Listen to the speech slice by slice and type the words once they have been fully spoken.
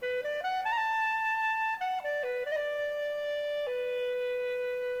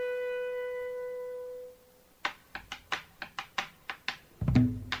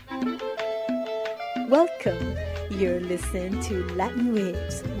Welcome. You're listening to Latin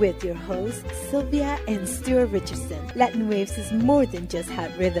Waves with your hosts, Sylvia and Stuart Richardson. Latin Waves is more than just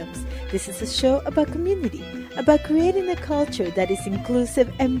hot rhythms. This is a show about community, about creating a culture that is inclusive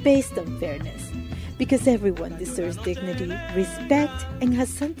and based on fairness. Because everyone deserves dignity, respect, and has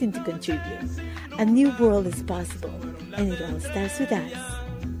something to contribute. A new world is possible, and it all starts with us.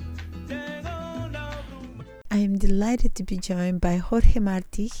 I am delighted to be joined by Jorge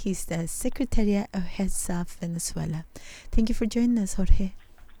Marti. He's the Secretariat of Heads of Venezuela. Thank you for joining us, Jorge.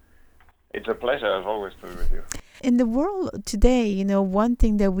 It's a pleasure, as always, to be with you. In the world today, one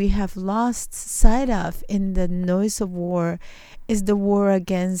thing that we have lost sight of in the noise of war is the war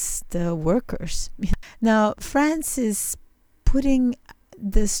against the workers. Now, France is putting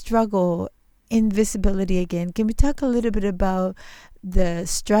the struggle in visibility again. Can we talk a little bit about the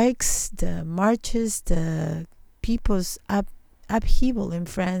strikes, the marches, the people's upheaval in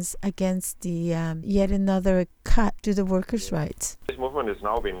France against the yet another cut to the workers' rights? This movement has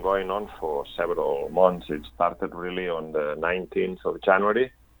now been going on for several months. It started really on the 19th of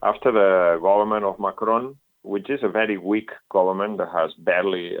January, after the government of Macron, which is a very weak government that has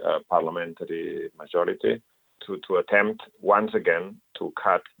barely a parliamentary majority, to attempt once again to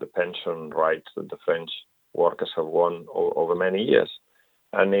cut the pension rights that the French workers have won over many years.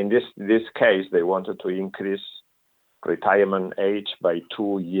 And in this case, they wanted to increase retirement age by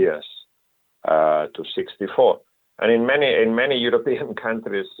 2 years to 64. And in many European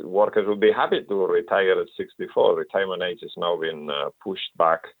countries, workers will be happy to retire at 64. Retirement age has now been pushed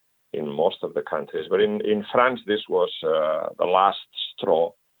back in most of the countries. But in France, this was the last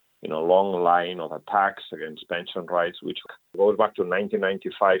straw in a long line of attacks against pension rights, which goes back to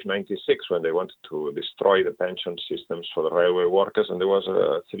 1995-96, when they wanted to destroy the pension systems for the railway workers, and there was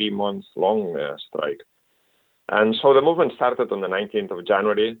a 3-month-long strike. And so the movement started on the 19th of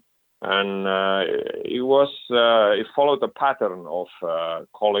January, and it followed a pattern of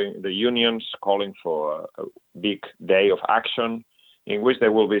calling the unions calling for a big day of action, in which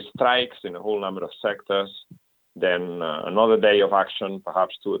there will be strikes in a whole number of sectors. Then another day of action,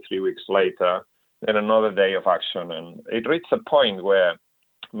 perhaps 2 or 3 weeks later, then another day of action. And it reached a point where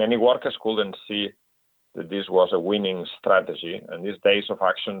many workers couldn't see that this was a winning strategy. And these days of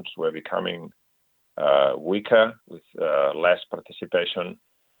actions were becoming weaker with less participation.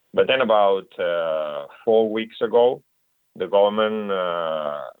 But then about 4 weeks ago, the government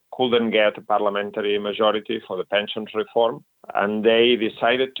couldn't get a parliamentary majority for the pensions reform, and they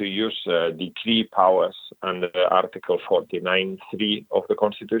decided to use decree powers under Article 49(3) of the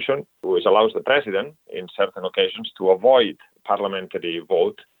Constitution, which allows the president, in certain occasions, to avoid parliamentary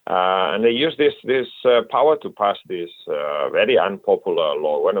vote. And they use this power to pass this very unpopular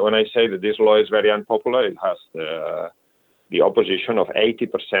law. When I say that this law is very unpopular, it has the opposition of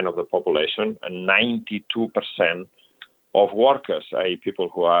 80% of the population and 92% of workers, i.e. people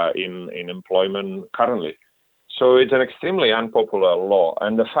who are in employment currently. So it's an extremely unpopular law.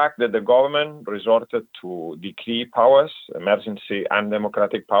 And the fact that the government resorted to decree powers, emergency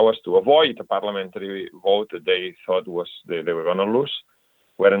undemocratic powers, to avoid a parliamentary vote that they thought they were going to lose,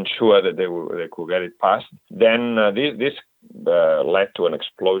 weren't sure that they could get it passed, then this led to an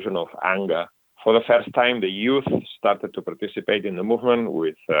explosion of anger. For the first time, the youth started to participate in the movement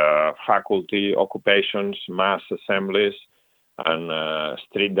with faculty occupations, mass assemblies, and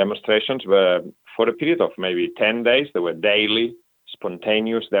street demonstrations. Where for a period of maybe 10 days, there were daily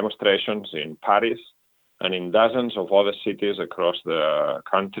spontaneous demonstrations in Paris and in dozens of other cities across the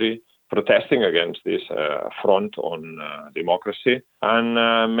country, protesting against this front on democracy. And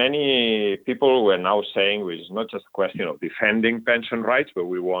many people were now saying, which is not just a question of defending pension rights, but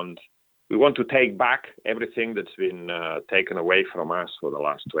we want to take back everything that's been taken away from us for the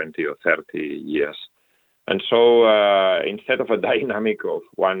last 20 or 30 years. And so instead of a dynamic of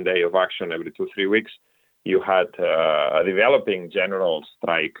 1 day of action every 2-3 weeks, you had a developing general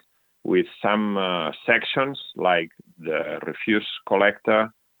strike with some sections like the refuse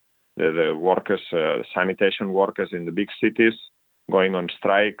collector, the workers, sanitation workers in the big cities going on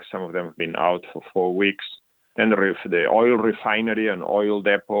strike. Some of them have been out for 4 weeks. Then the oil refinery and oil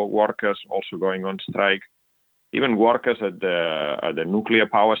depot workers also going on strike. Even workers at the nuclear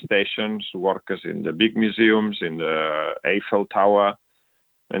power stations, workers in the big museums, in the Eiffel Tower.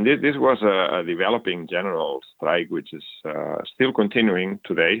 And this was a developing general strike, which is still continuing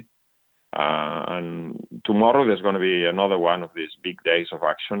today. And tomorrow there's going to be another one of these big days of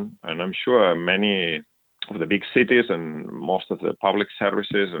action. And I'm sure many of the big cities and most of the public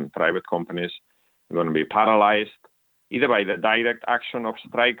services and private companies are going to be paralyzed, either by the direct action of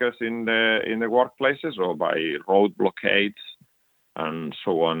strikers in the workplaces or by road blockades and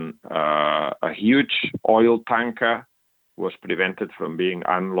so on. A huge oil tanker was prevented from being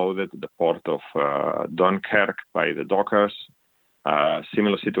unloaded at the port of Dunkirk by the dockers.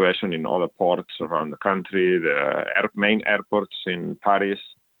 Similar situation in other ports around the country. The main airports in Paris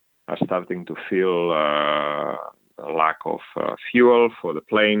are starting to feel a lack of fuel for the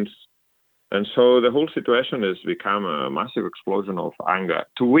planes. And so the whole situation has become a massive explosion of anger,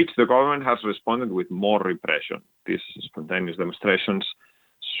 to which the government has responded with more repression. These spontaneous demonstrations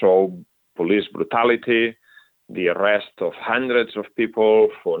show police brutality, the arrest of hundreds of people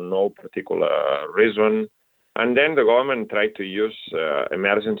for no particular reason. And then the government tried to use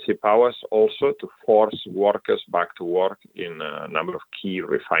emergency powers also to force workers back to work in a number of key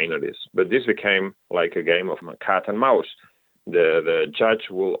refineries. But this became like a game of cat and mouse. The judge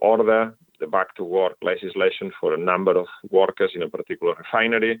will order the back to work legislation for a number of workers in a particular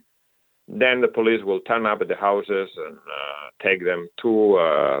refinery. Then the police will turn up at the houses and take them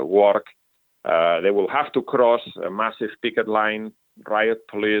to work. They will have to cross a massive picket line, riot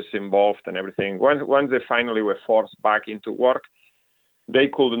police involved and everything. Once they finally were forced back into work, they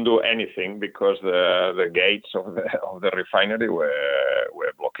couldn't do anything because the gates of the refinery were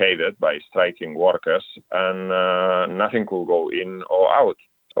blockaded by striking workers, and nothing could go in or out.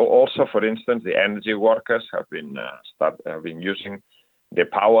 Also, for instance, the energy workers have been using the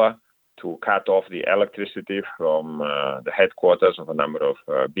power to cut off the electricity from the headquarters of a number of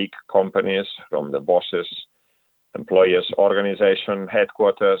big companies, from the bosses, employers' organization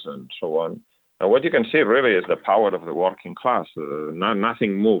headquarters, and so on. And what you can see really is the power of the working class.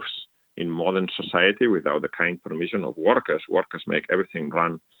 Nothing moves in modern society without the kind permission of workers. Workers make everything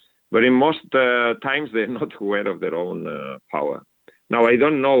run. But in most times, they're not aware of their own power. Now, I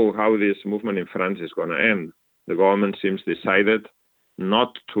don't know how this movement in France is going to end. The government seems decided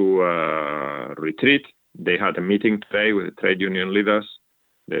not to retreat. They had a meeting today with the trade union leaders.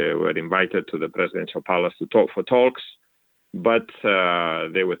 They were invited to the presidential palace to talk for talks, but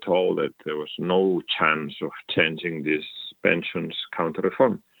they were told that there was no chance of changing this pensions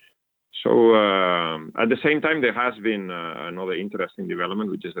counter-reform. So at the same time, there has been another interesting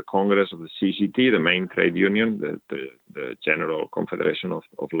development, which is the Congress of the CGT, the main trade union, the General Confederation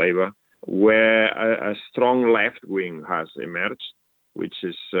of Labor, where a strong left wing has emerged, which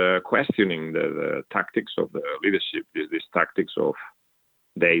is questioning the tactics of the leadership, these tactics of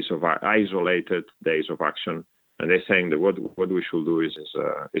isolated days of action. And they're saying that what we should do is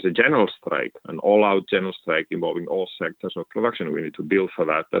a general strike, an all-out general strike involving all sectors of production. We need to build for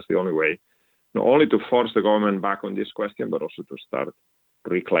that. That's the only way, not only to force the government back on this question, but also to start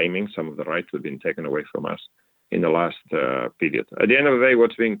reclaiming some of the rights that have been taken away from us in the last period. At the end of the day,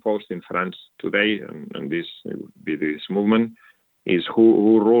 what's being posed in France today, and this would be this movement, is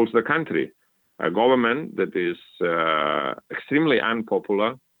who rules the country. A government that is extremely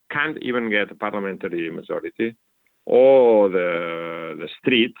unpopular, can't even get a parliamentary majority, or the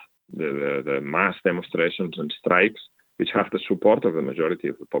street, the mass demonstrations and strikes, which have the support of the majority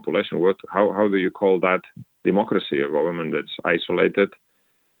of the population. How do you call that democracy? A government that's isolated,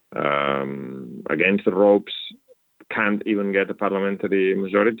 against the ropes, can't even get a parliamentary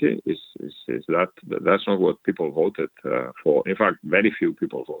majority? That's not what people voted for. In fact, very few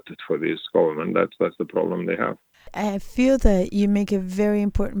people voted for this government. That's the problem they have. I feel that you make a very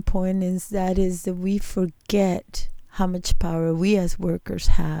important point, is that we forget how much power we as workers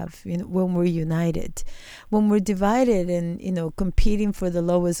have, when we're united. When we're divided and, competing for the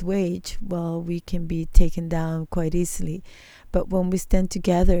lowest wage, well, we can be taken down quite easily. But when we stand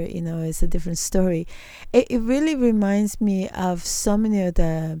together, it's a different story. It really reminds me of so many of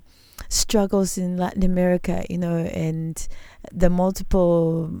the struggles in Latin America, and the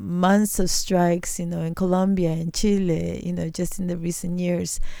multiple months of strikes, in Colombia and Chile, just in the recent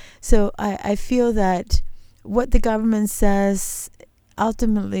years. So I feel that what the government says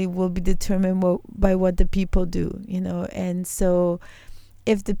ultimately will be determined by what the people do, and so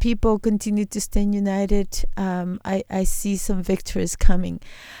if the people continue to stand united, I see some victories coming.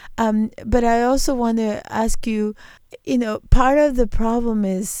 But I also want to ask you, part of the problem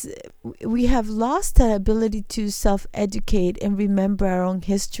is we have lost that ability to self-educate and remember our own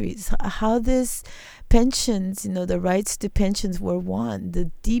histories. How this pensions, the rights to pensions were won, the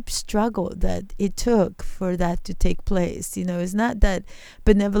deep struggle that it took for that to take place. It's not that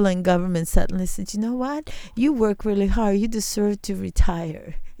benevolent government suddenly said, you know what, you work really hard, you deserve to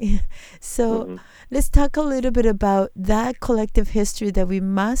retire. So let's talk a little bit about that collective history that we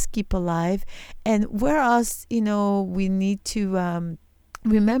must keep alive, and where else, we need to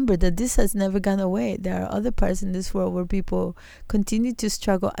remember that this has never gone away. There are other parts in this world where people continue to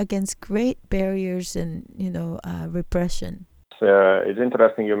struggle against great barriers and, repression. it's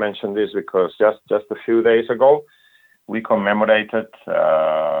interesting you mentioned this because just a few days ago, we commemorated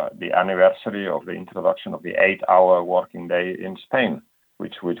the anniversary of the introduction of the 8-hour working day in Spain,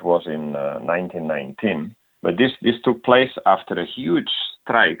 which was in 1919. But this took place after a huge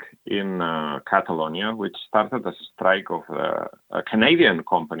strike in Catalonia, which started as a strike of a Canadian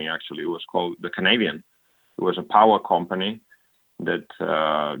company, actually. It was called the Canadian. It was a power company that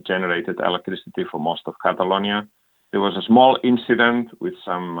generated electricity for most of Catalonia. There was a small incident with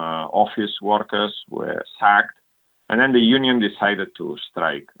some office workers were sacked, and then the union decided to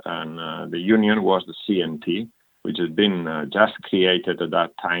strike. And the union was the CNT, which had been just created at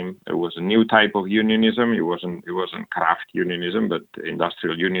that time. It was a new type of unionism. It wasn't craft unionism, but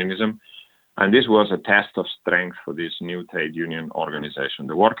industrial unionism. And this was a test of strength for this new trade union organization.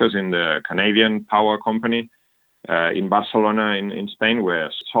 The workers in the Canadian power company in Barcelona, in Spain, were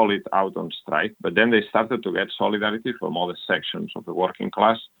solid out on strike, but then they started to get solidarity from other sections of the working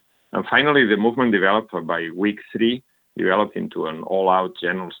class. And finally, the movement developed by week 3, developed into an all-out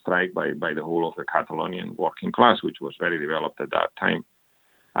general strike by the whole of the Catalonian working class, which was very developed at that time.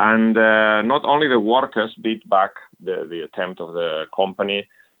 And not only the workers beat back the attempt of the company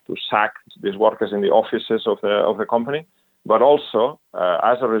to sack these workers in the offices of the company, but also,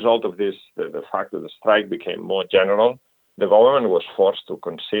 as a result of this, the fact that the strike became more general, the government was forced to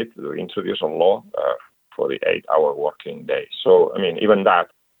concede, to introduce a law for the 8-hour working day. So, I mean, even that,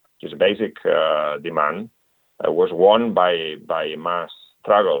 his basic demand, was won by mass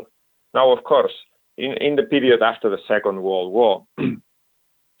struggle. Now, of course, in the period after the Second World War,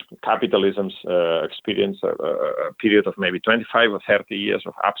 capitalism's experienced a period of maybe 25 or 30 years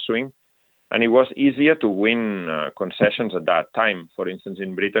of upswing. And it was easier to win concessions at that time. For instance,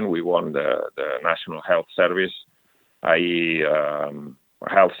 in Britain, we won the National Health Service, i.e.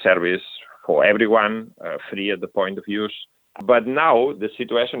 Health service for everyone, free at the point of use. But now the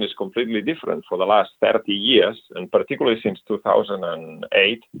situation is completely different. For the last 30 years, and particularly since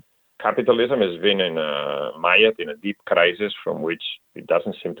 2008, capitalism has been mired in a deep crisis from which it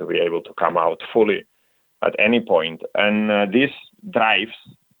doesn't seem to be able to come out fully at any point. And this drives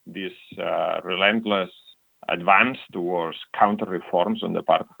this relentless advance towards counter-reforms on the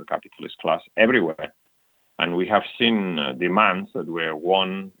part of the capitalist class everywhere. And we have seen demands that were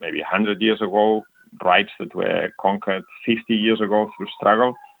won maybe 100 years ago, rights that were conquered 50 years ago through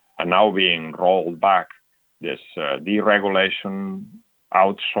struggle, are now being rolled back. This deregulation,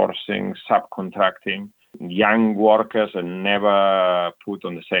 outsourcing, subcontracting. Young workers are never put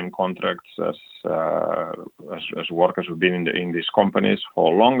on the same contracts as workers who've been in these companies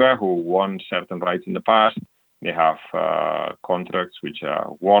for longer, who won certain rights in the past. They have contracts which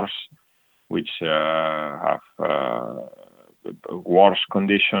are worse, which have worse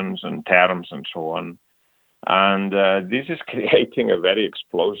conditions and terms and so on. And this is creating a very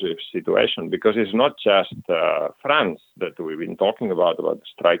explosive situation, because it's not just France that we've been talking about the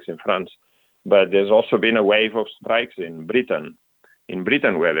strikes in France, but there's also been a wave of strikes in Britain. In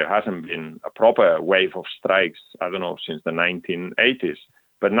Britain, where there hasn't been a proper wave of strikes, I don't know, since the 1980s.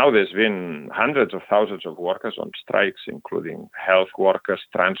 But now there's been hundreds of thousands of workers on strikes, including health workers,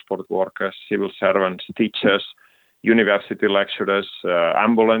 transport workers, civil servants, teachers, university lecturers,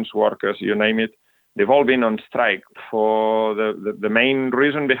 ambulance workers, you name it. They've all been on strike. For the main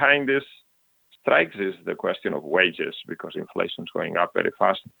reason behind these strikes is the question of wages, because inflation's going up very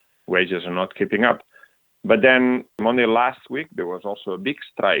fast. Wages are not keeping up. But then Monday last week, there was also a big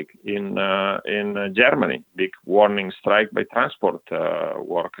strike in Germany, big warning strike by transport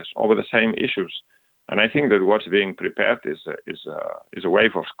workers over the same issues. And I think that what's being prepared is a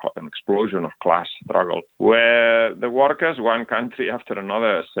wave of an explosion of class struggle, where the workers, one country after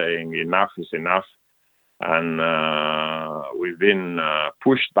another, are saying enough is enough. And we've been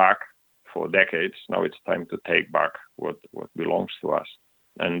pushed back for decades. Now it's time to take back what belongs to us.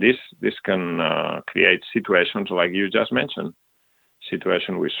 And this can create situations like you just mentioned,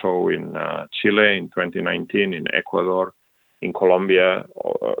 situation we saw in Chile in 2019, in Ecuador, in Colombia.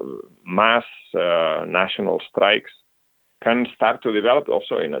 Mass national strikes can start to develop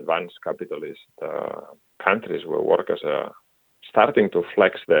also in advanced capitalist countries, where workers are starting to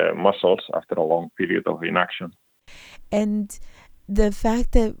flex their muscles after a long period of inaction. And the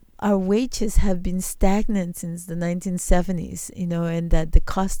fact that our wages have been stagnant since the 1970s, and that the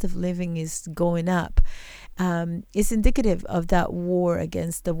cost of living is going up, is indicative of that war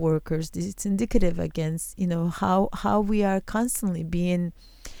against the workers. It's indicative against, how we are constantly being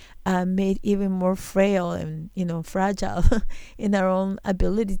made even more frail and, fragile in our own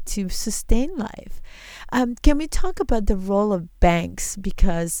ability to sustain life. Can we talk about the role of banks?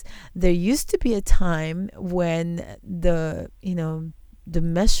 Because there used to be a time when the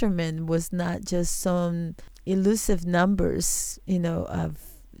measurement was not just some elusive numbers, of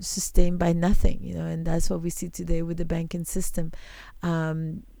sustained by nothing, and that's what we see today with the banking system,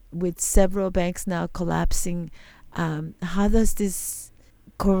 with several banks now collapsing. How does this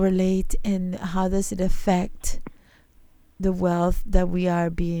correlate, and how does it affect the wealth that we are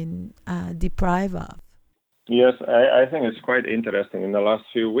being deprived of? Yes, I think it's quite interesting. In the last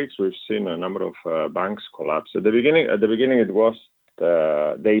few weeks, we've seen a number of banks collapse. At the beginning, it was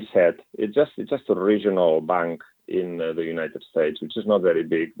they said it's just a regional bank in the United States, which is not very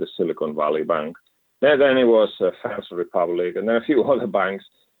big, the Silicon Valley Bank. Then it was First Republic, and then a few other banks.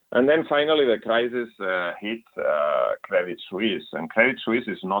 And then finally, the crisis hit Credit Suisse. And Credit Suisse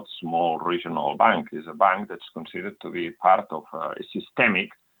is not a small regional bank. It's a bank that's considered to be part of a systemic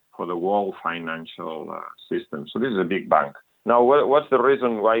for the world financial system. So this is a big bank. Now, what's the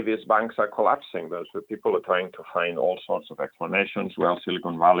reason why these banks are collapsing? Those people are trying to find all sorts of explanations. Well,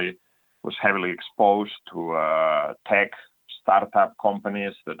 Silicon Valley was heavily exposed to tech startup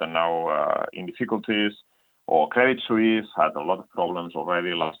companies that are now in difficulties. Or Credit Suisse had a lot of problems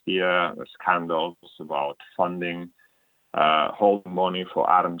already last year, scandals about funding, holding money for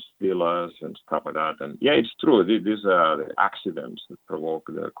arms dealers and stuff like that. And yeah, it's true. These are the accidents that provoke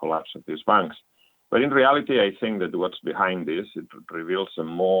the collapse of these banks. But in reality, I think that what's behind this, it reveals some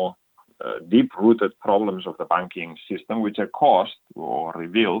more deep-rooted problems of the banking system, which are caused or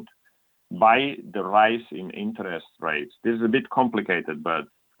revealed by the rise in interest rates. This is a bit complicated, but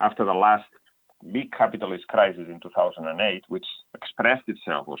after the last big capitalist crisis in 2008, which expressed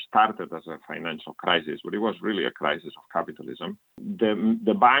itself or started as a financial crisis, but it was really a crisis of capitalism.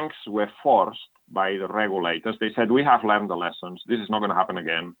 The banks were forced by the regulators. They said, we have learned the lessons. This is not going to happen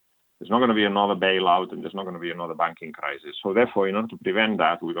again. There's not going to be another bailout, and there's not going to be another banking crisis. So therefore, in order to prevent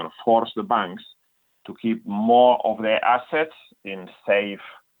that, we're going to force the banks to keep more of their assets in safe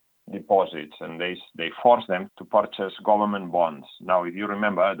deposits, and they force them to purchase government bonds. Now, if you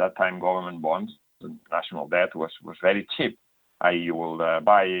remember, at that time, government bonds, the national debt was very cheap. You will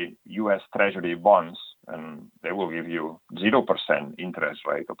buy U.S. Treasury bonds, and they will give you 0% interest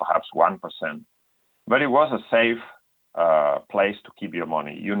rate, or perhaps 1%. But it was a safe place to keep your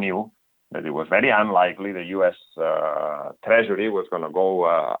money. You knew that it was very unlikely the U.S. Treasury was going to go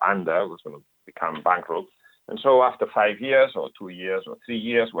under, was going to become bankrupt. And so after 5 years or 2 years or 3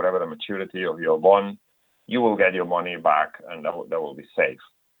 years, whatever the maturity of your bond, you will get your money back, and that will be safe.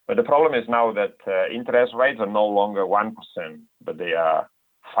 But the problem is now that interest rates are no longer 1%, but they are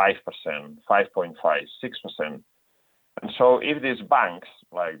 5%, 5.5, 6%. And so if these banks,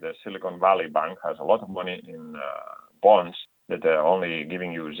 like the Silicon Valley Bank, has a lot of money in bonds that are only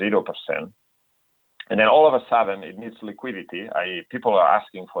giving you 0%, and then all of a sudden it needs liquidity, i.e. people are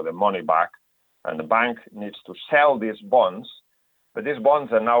asking for the money back, and the bank needs to sell these bonds, but these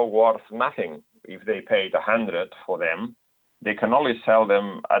bonds are now worth nothing. If they paid 100 for them, they can only sell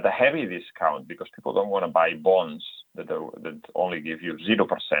them at a heavy discount because people don't want to buy bonds that only give you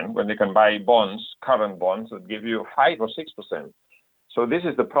 0%, when they can buy bonds, current bonds, that give you 5 or 6%. So this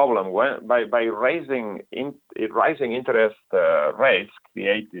is the problem. By rising interest rates,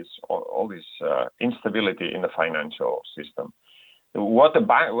 create all this instability in the financial system. What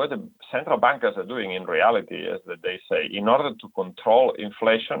the central bankers are doing in reality is that they say, in order to control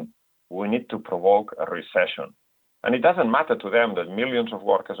inflation, we need to provoke a recession. And it doesn't matter to them that millions of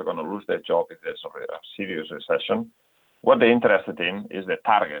workers are going to lose their job if there's a serious recession. What they're interested in is the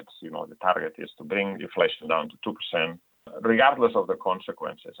targets. The target is to bring inflation down to 2%, regardless of the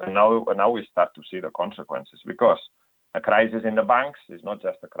consequences. And now we start to see the consequences, because a crisis in the banks is not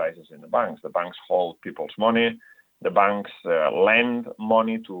just a crisis in the banks. The banks hold people's money. The banks lend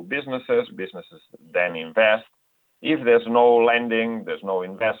money to businesses. Businesses then invest. If there's no lending, there's no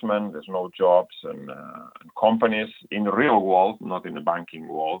investment, there's no jobs, and companies in the real world, not in the banking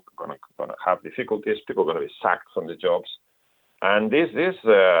world, gonna have difficulties. People are going to be sacked from the jobs, and this is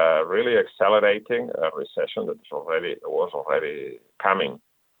really accelerating a recession that was already coming.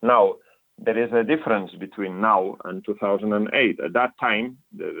 Now, there is a difference between now and 2008. At that time,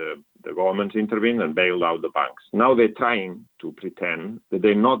 the government intervened and bailed out the banks. Now they're trying to pretend that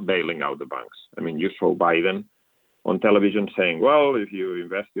they're not bailing out the banks. I mean, you saw Biden on television saying, well, if you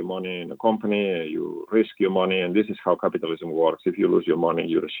invest your money in a company, you risk your money, and this is how capitalism works. If you lose your money,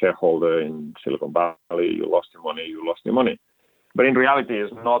 you're a shareholder in Silicon Valley, you lost your money. But in reality,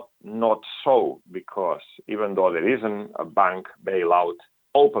 it's not so, because even though there isn't a bank bailout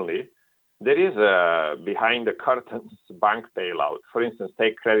openly, there is a behind the curtains bank bailout. For instance,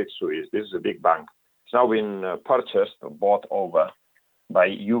 take Credit Suisse. This is a big bank. It's now been purchased or bought over by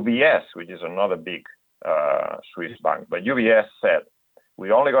UBS, which is another big Swiss bank. But UBS said,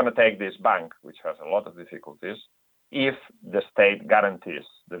 we're only going to take this bank, which has a lot of difficulties, if the state guarantees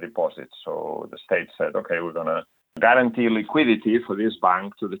the deposits. So the state said, okay, we're going to guarantee liquidity for this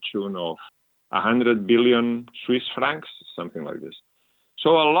bank to the tune of 100 billion Swiss francs, something like this.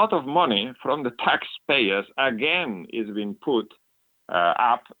 So a lot of money from the taxpayers, again, is being put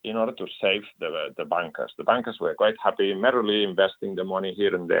up in order to save the bankers. The bankers were quite happy, merrily investing the money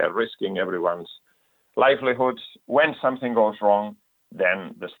here and there, risking everyone's livelihoods. When something goes wrong,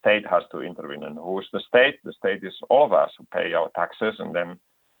 then the state has to intervene. And who's the state? The state is all of us who pay our taxes, and then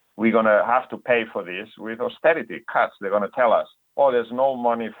we're going to have to pay for this with austerity cuts. They're going to tell us, oh, there's no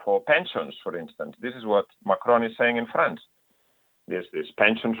money for pensions, for instance. This is what Macron is saying in France. This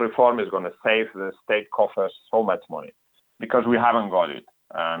pensions reform is going to save the state coffers so much money because we haven't got it.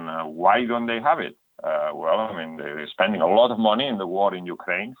 And why don't they have it? Well, I mean, they're spending a lot of money in the war in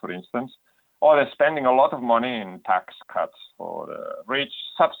Ukraine, for instance, or they're spending a lot of money in tax cuts for the rich,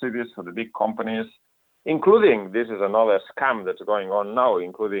 subsidies for the big companies, including, this is another scam that's going on now,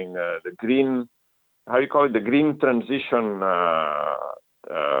 including the green, how you call it, the green transition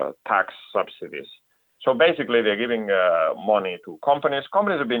tax subsidies. So basically, they're giving money to companies.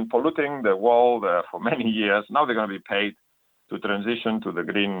 Companies have been polluting the world for many years. Now they're going to be paid to transition to the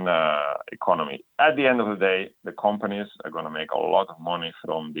green economy. At the end of the day, the companies are going to make a lot of money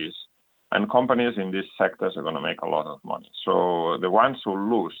from this. And companies in these sectors are going to make a lot of money. So the ones who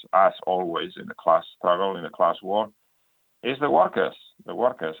lose, as always in the class struggle, in the class war, is the workers. The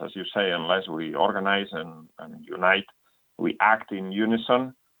workers, as you say, unless we organize and unite, we act in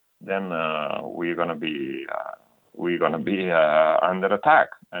unison, then we're going to be under attack,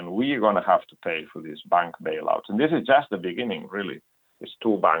 and we're going to have to pay for these bank bailouts. And this is just the beginning, really. It's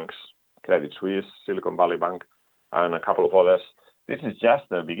two banks, Credit Suisse, Silicon Valley Bank, and a couple of others. This is just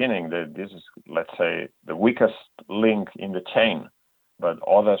the beginning. This is, let's say, the weakest link in the chain, but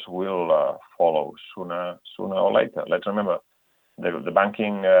others will follow sooner or later. Let's remember, the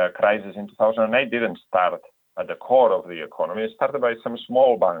banking crisis in 2008 didn't start at the core of the economy. It started by some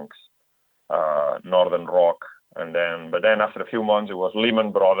small banks, Northern Rock, but then after a few months it was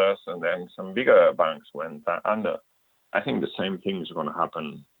Lehman Brothers, and then some bigger banks went under. I think the same thing is going to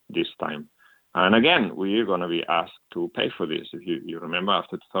happen this time. And again, we're going to be asked to pay for this. If you remember,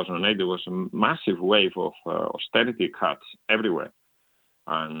 after 2008, there was a massive wave of austerity cuts everywhere.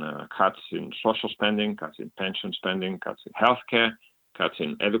 And cuts in social spending, cuts in pension spending, cuts in healthcare, cuts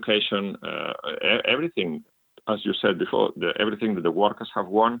in education, everything, as you said before, everything that the workers have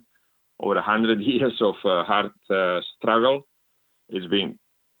won over 100 years of hard struggle is being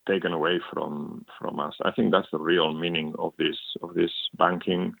taken away from us. I think that's the real meaning of this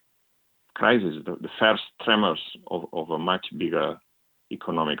banking crisis, the first tremors of a much bigger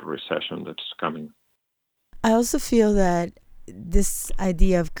economic recession that's coming. I also feel that this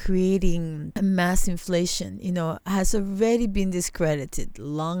idea of creating a mass inflation, has already been discredited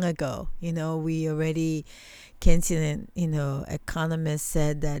long ago. We already, Keynesian, economists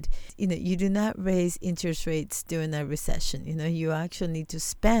said that, you do not raise interest rates during a recession. You actually need to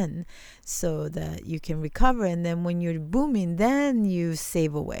spend so that you can recover. And then when you're booming, then you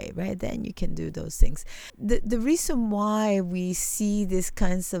save away, right? Then you can do those things. The reason why we see these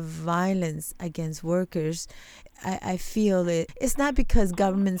kinds of violence against workers, I feel it's not because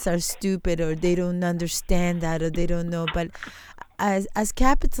governments are stupid or they don't understand that or they don't know, but as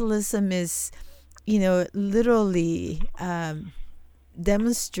capitalism is, literally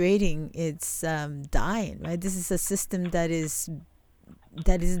demonstrating its dying, right? This is a system that is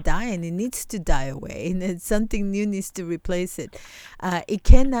dying. It needs to die away, and something new needs to replace it. It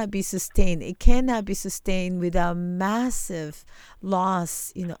cannot be sustained. It cannot be sustained without massive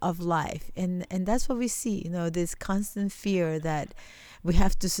loss, of life, and that's what we see. This constant fear that we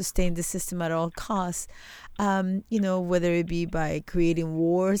have to sustain the system at all costs. Whether it be by creating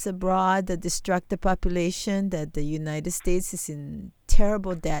wars abroad that destruct the population, that the United States is in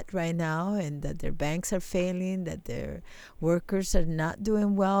terrible debt right now, and that their banks are failing, that their workers are not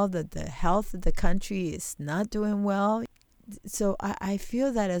doing well, that the health of the country is not doing well. So I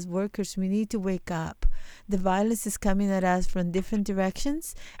feel that as workers, we need to wake up. The violence is coming at us from different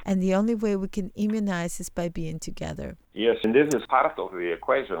directions, and the only way we can immunize is by being together. Yes, and this is part of the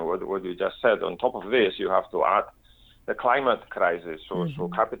equation, what you just said. On top of this, you have to add the climate crisis. So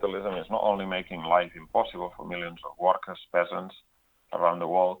capitalism is not only making life impossible for millions of workers, peasants around the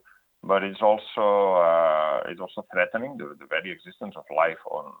world, but it's also threatening the very existence of life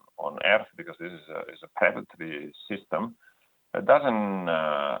on Earth, because this is a predatory system. It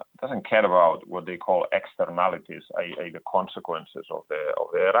doesn't doesn't care about what they call externalities, i.e. the consequences of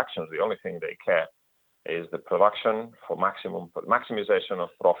their actions. The only thing they care is the production for maximization of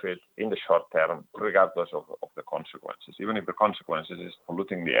profit in the short term, regardless of the consequences, even if the consequences is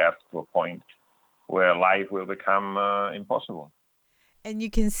polluting the earth to a point where life will become impossible. And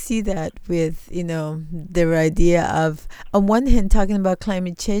you can see that with, their idea of, on one hand, talking about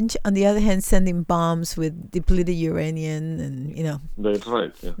climate change, on the other hand, sending bombs with depleted uranium and. That's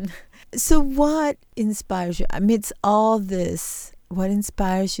right, yeah. So what inspires you amidst all this? What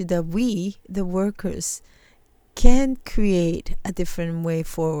inspires you that we, the workers, can create a different way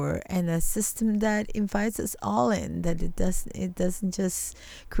forward and a system that invites us all in, that it doesn't just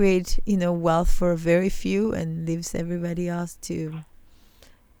create, wealth for a very few and leaves everybody else to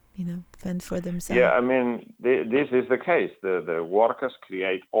fend for themselves? Yeah, I mean, this is the case. The workers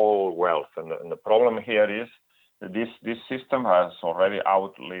create all wealth. And the problem here is that this system has already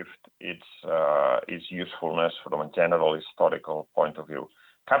outlived its usefulness from a general historical point of view.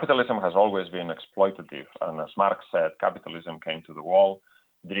 Capitalism has always been exploitative. And as Marx said, capitalism came to the wall,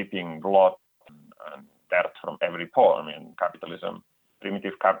 dripping blood and dirt from every pore. I mean, capitalism,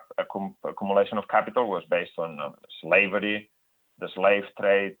 primitive accumulation of capital was based on slavery, the slave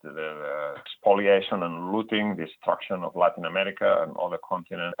trade, the spoliation and looting, destruction of Latin America and other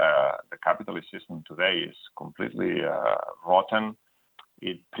continents. The capitalist system today is completely rotten.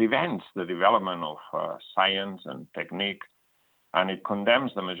 It prevents the development of science and technique, and it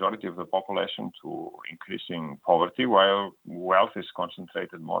condemns the majority of the population to increasing poverty, while wealth is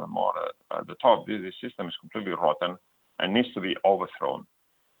concentrated more and more at the top. This system is completely rotten and needs to be overthrown.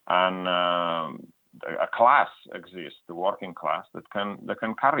 And a class exists, the working class, that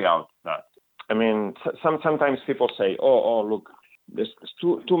can carry out that. I mean, sometimes people say, "Oh, look, there's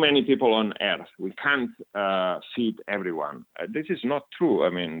too many people on Earth. We can't feed everyone." This is not true. I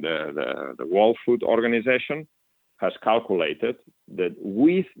mean, the World Food Organization has calculated that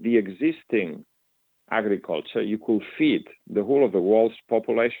with the existing agriculture, you could feed the whole of the world's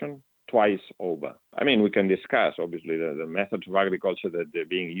population twice over. I mean, we can discuss, obviously, the methods of agriculture that are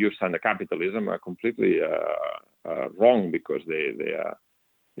being used under capitalism are completely wrong because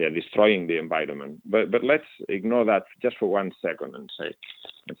they are destroying the environment. But let's ignore that just for 1 second and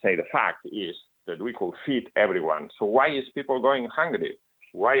say the fact is that we could feed everyone. So why is people going hungry?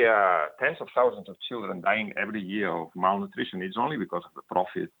 Why are tens of thousands of children dying every year of malnutrition? It's only because of the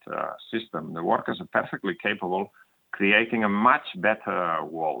profit system. The workers are perfectly capable creating a much better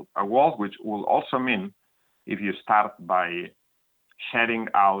world, a world which will also mean, if you start by sharing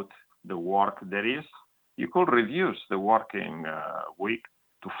out the work there is, you could reduce the working week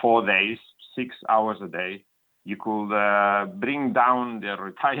to 4 days, 6 hours a day. You could bring down the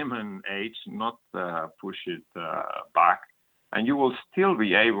retirement age, not push it back, and you will still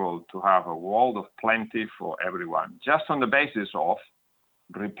be able to have a world of plenty for everyone, just on the basis of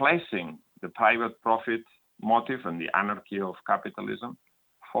replacing the private profit motive and the anarchy of capitalism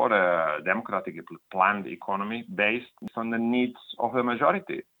for a democratically planned economy based on the needs of the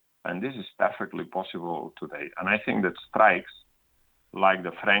majority. And this is perfectly possible today. And I think that strikes like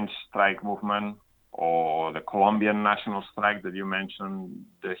the French strike movement or the Colombian national strike that you mentioned,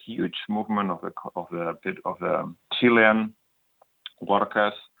 the huge movement of the Chilean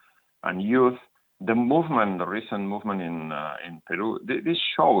workers and youth, the recent movement in Peru, this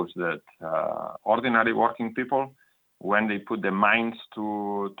shows that ordinary working people, when they put their minds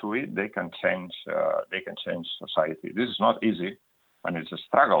to it, they can change society. This is not easy, and it's a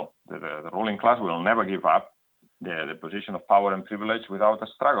struggle. The ruling class will never give up the position of power and privilege without a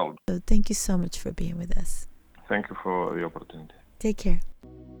struggle. So thank you so much for being with us. Thank you for the opportunity. Take care.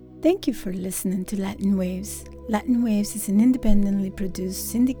 Thank you for listening to Latin Waves. Latin Waves is an independently produced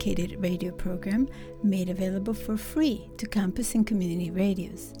syndicated radio program made available for free to campus and community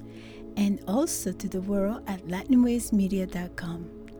radios, and also to the world at latinwavesmedia.com.